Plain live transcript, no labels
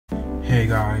Hey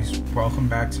guys, welcome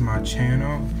back to my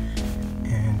channel,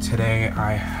 and today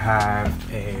I have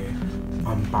a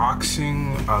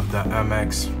unboxing of the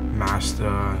MX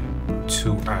Master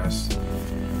 2S.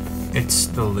 It's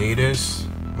the latest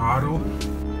model.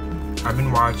 I've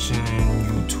been watching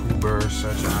YouTubers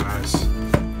such as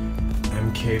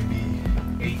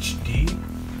MKBHD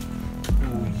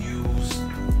who use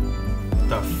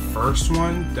the first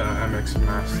one, the MX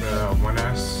Master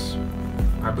 1S,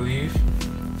 I believe.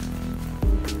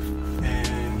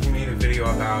 Video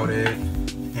about it,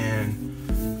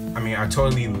 and I mean, I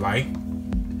totally like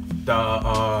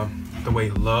the way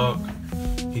it looked.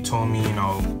 He told me,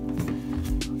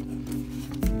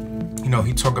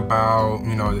 he talked about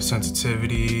the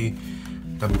sensitivity,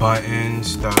 the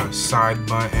buttons, the side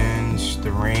buttons,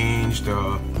 the range,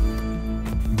 the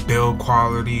build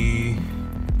quality,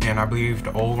 and I believe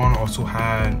the old one also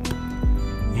had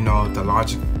the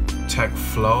Logitech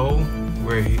Flow,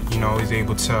 where he's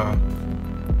able to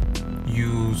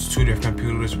use two different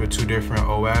computers with two different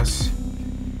OS,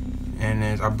 and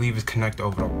I believe it's connected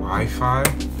over the Wi-Fi,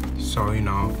 so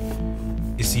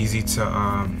it's easy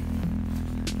to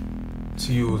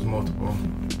use multiple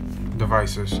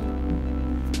devices.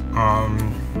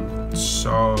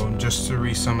 So just to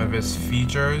read some of its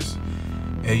features,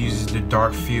 it uses the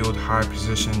dark field high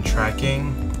precision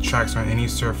tracking, tracks on any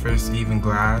surface, even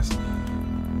glass,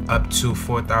 up to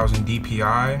 4,000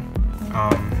 DPI.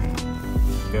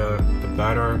 The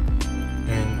better,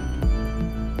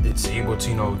 and it's able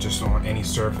to just on any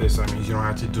surface. I mean, you don't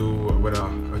have to do with a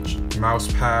mouse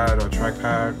pad or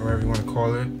trackpad, or whatever you want to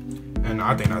call it, and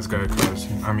I think that's good because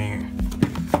I mean,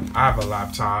 I have a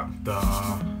laptop, the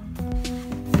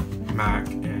Mac,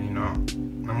 and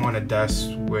I'm on a desk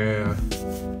with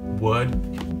wood,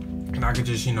 and I could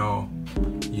just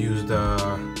use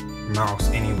the mouse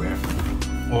anywhere.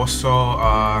 Also,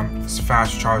 it's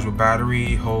fast chargeable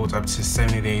battery, holds up to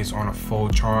 70 days on a full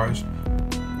charge.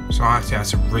 So honestly,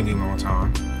 that's a really long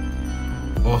time.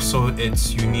 Also,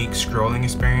 its unique scrolling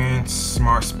experience,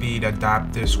 smart speed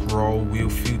adaptive scroll wheel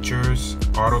features,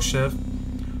 auto shift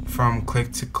from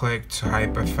click to click to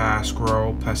hyper fast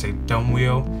scroll, plus a thumb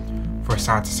wheel for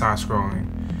side to side scrolling,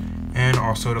 and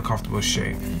also the comfortable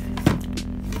shape.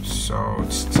 So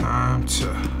it's time to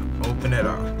open it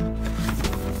up.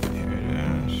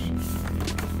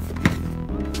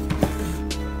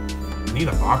 I need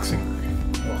a boxing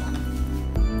knife.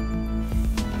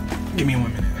 Give me 1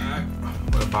 minute.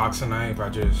 With a boxing knife, I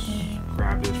just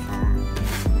grabbed this from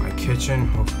my kitchen.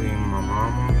 Hopefully my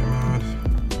mom won't get mad.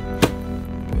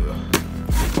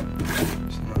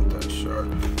 It's not that sharp.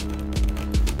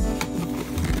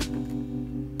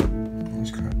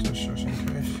 Just cut this just in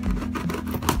case.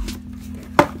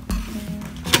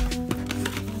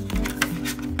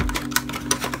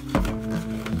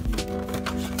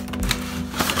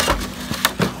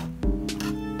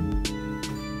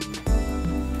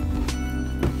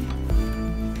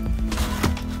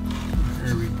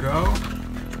 Go.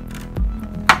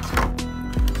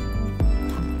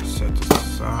 Set this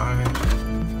aside.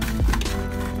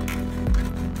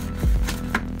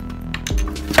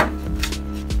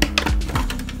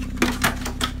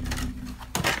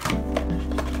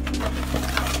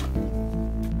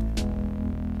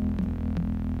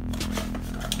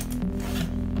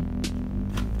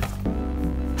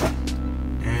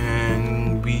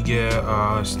 And we get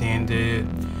standard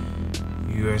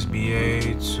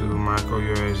USB-A to micro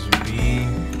USB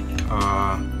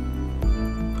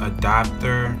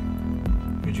adapter,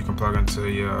 which you can plug into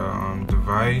your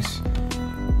device.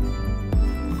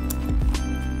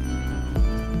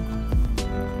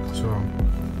 So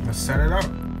let's set it up.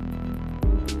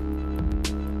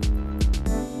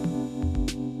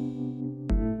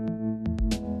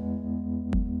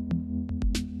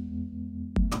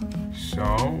 So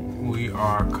we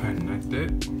are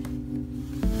connected.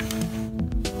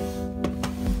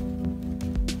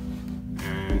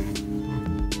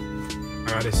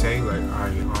 I gotta say, I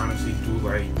honestly do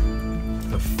like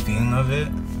the feeling of it.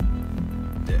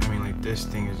 I mean, this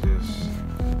thing is just,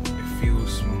 it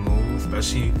feels smooth,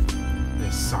 especially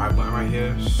this side button right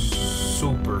here,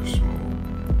 super smooth.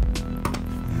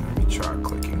 Let me try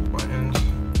clicking buttons.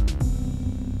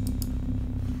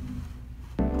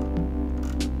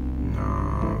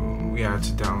 No, we had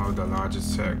to download the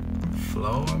Logitech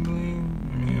Flow, I believe.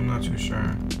 I mean, I'm not too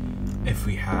sure if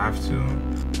we have to.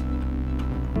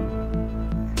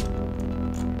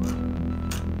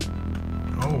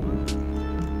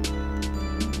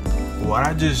 What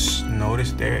I just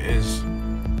noticed there is,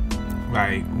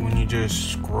 when you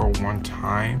just scroll one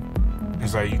time,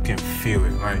 it's you can feel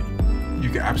it. You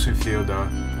can absolutely feel the,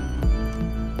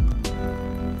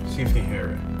 see if you can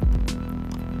hear it.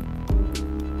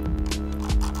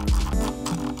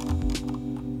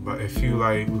 but if you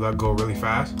like let go really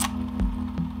fast,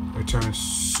 it turns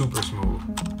super smooth.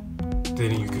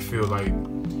 Then you can feel like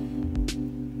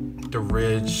the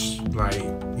ridge, like,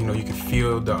 you know, you can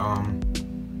feel the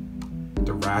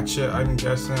ratchet, I'm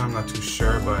guessing. I'm not too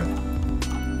sure, but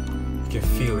you can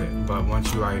feel it. But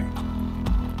once you like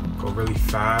go really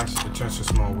fast, it turns to a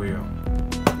small wheel.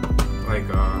 Like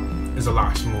it's a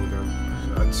lot smoother.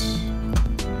 That's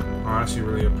honestly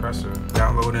really impressive.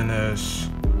 Downloading this,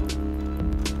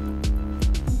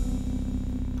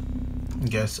 I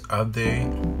guess, update.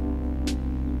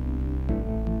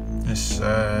 It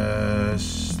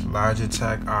says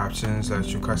Logitech options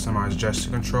lets you customize gesture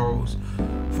controls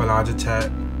for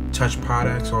Logitech touch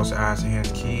products. Also adds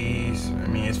enhanced keys. I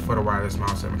mean, it's for the wireless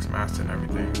mouse, MX Master, and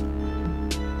everything.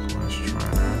 So let's try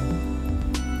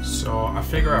that. So I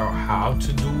figure out how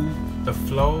to do the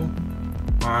flow.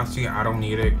 Honestly, I don't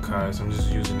need it because I'm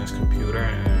just using this computer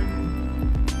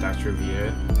and that's really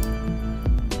it.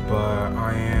 But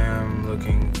I am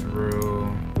looking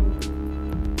through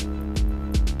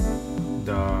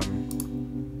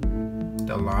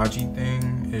the Logi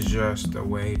thing. Is just a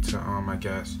way to I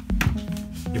guess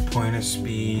your pointer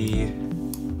speed.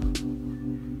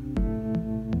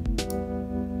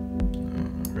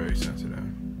 Very sensitive.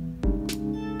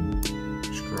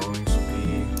 Scrolling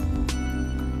speed.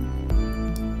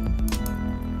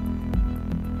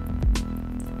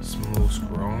 Smooth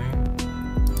scrolling.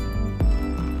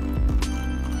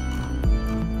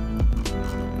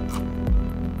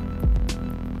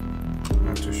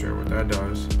 Not too sure what that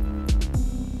does.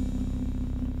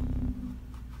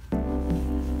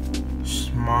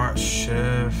 Smart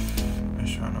shift.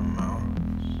 Let's try the mouse.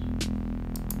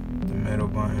 The middle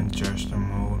button, gesture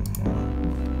mode, more.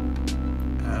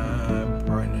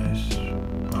 Brightness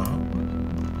up.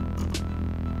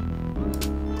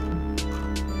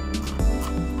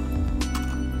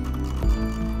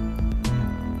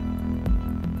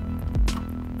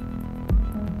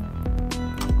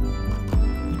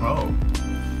 Oh.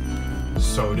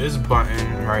 So this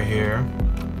button right here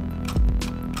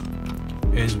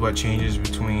is what changes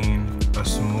between a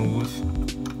smooth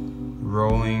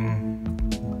rolling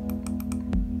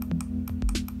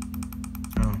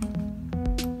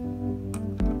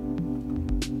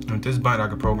with this button I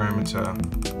can program it to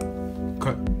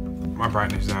cut my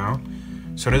brightness down.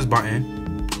 So this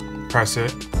button, press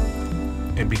it,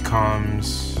 it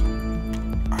becomes,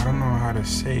 I don't know how to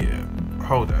say it.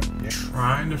 Hold up.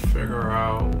 Trying to figure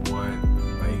out what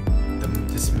like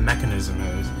this mechanism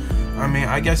is. I mean,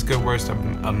 I guess good words to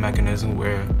a mechanism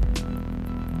where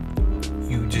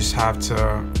you just have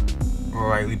to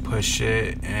lightly push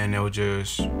it and it'll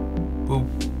just boop,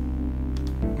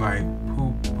 like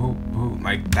boop, boop, boop,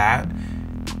 like that.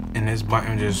 And this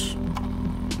button just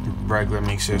regular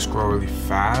makes it scroll really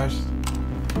fast.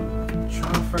 I'm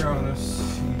trying to figure out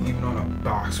this, even on a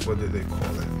box, what did they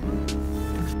call it?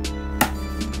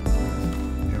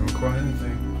 They haven't called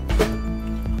anything.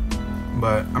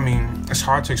 But I mean, it's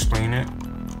hard to explain it.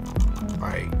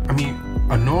 Like, I mean,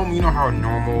 a normal, you know how a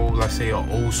normal, let's say an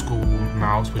old school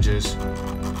mouse would just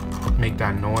make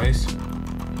that noise?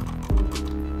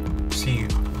 See,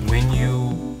 when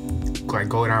you like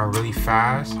go down really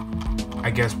fast, I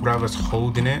guess whatever's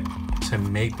holding it to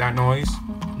make that noise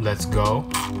lets go.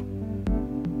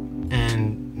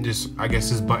 And just, I guess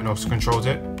this button also controls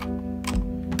it.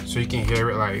 So you can hear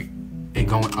it like it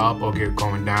going up or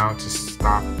going down to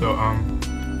stop the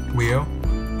wheel.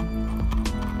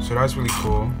 So that's really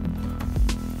cool.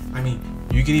 I mean,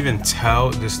 you can even tell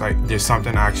this, like, there's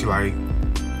something actually like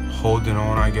holding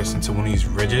on, I guess, into one of these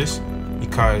ridges,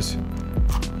 because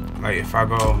like if I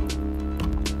go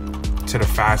to the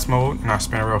fast mode and I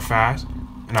spin real fast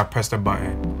and I press the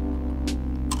button,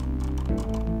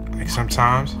 like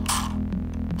sometimes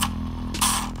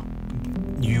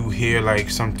you hear like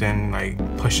something like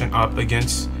pushing up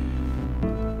against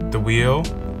the wheel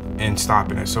and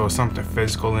stopping it. So it's something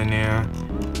physical in there,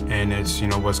 and it's, you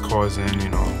know, what's causing, you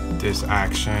know, this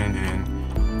action,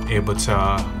 and able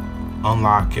to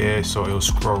unlock it so it'll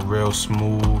scroll real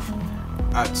smooth.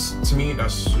 That's, to me,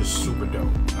 that's just super dope.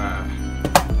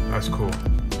 That's cool.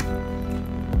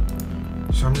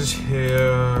 So I'm just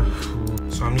here.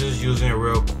 So I'm just using it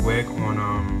real quick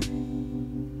on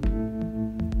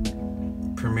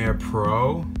Premiere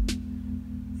Pro,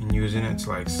 and using it to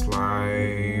like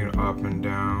slide up and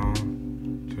down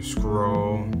to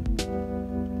scroll.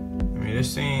 I mean,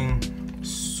 this thing is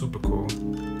super cool.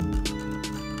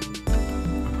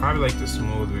 I probably like the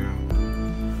smoother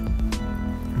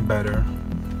better.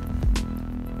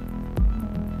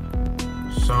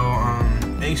 So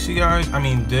AC guys, I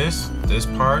mean, this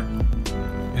part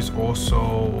is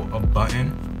also a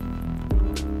button.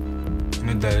 and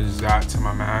it does that to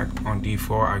my Mac. On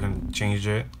default, I can change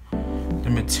it. The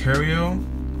material,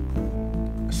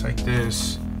 it's like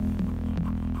this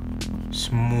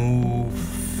smooth,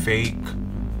 fake.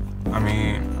 I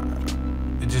mean,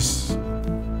 it just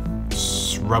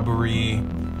it's rubbery.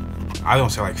 I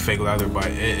don't say like fake leather, but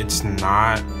it's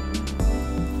not.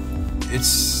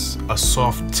 It's a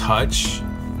soft touch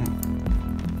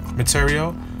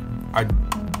material. I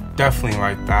definitely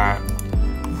like that.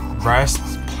 Rest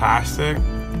plastic.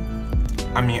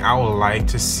 I mean, I would like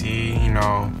to see, you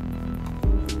know,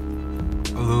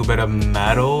 a little bit of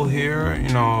metal here, you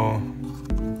know,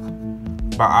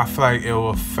 but I feel like it will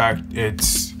affect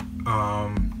its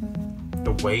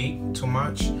the weight too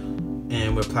much.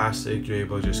 And with plastic, you're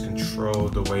able to just control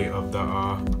the weight of the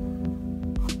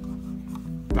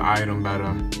item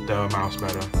better, the mouse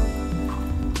better.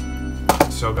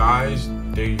 So guys,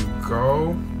 there you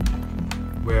go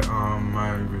with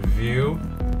my review.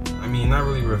 I mean, not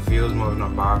really reviews, more of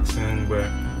an unboxing with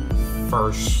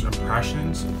first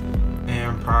impressions.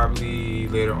 And probably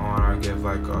later on I'll give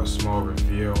like a small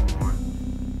review on,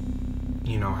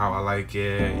 you know, how I like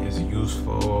it, is it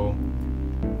useful,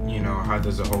 you know, how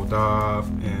does it hold up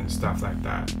and stuff like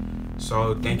that.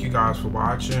 So thank you guys for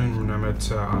watching. Remember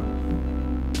to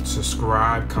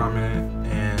subscribe, comment,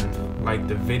 and like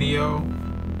the video.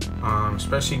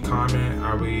 Especially comment.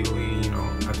 I really, you know,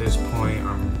 at this point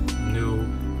I'm new.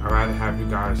 I'd rather have you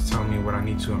guys tell me what I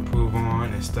need to improve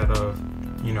on instead of,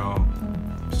 you know,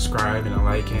 subscribing and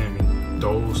liking. I mean,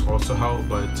 those also help,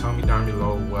 but tell me down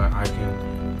below what I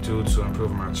can do to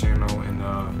improve my channel and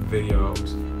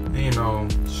videos, and, you know,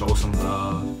 show some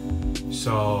love.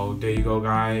 So there you go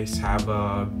guys, have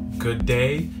a good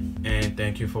day and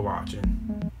thank you for watching.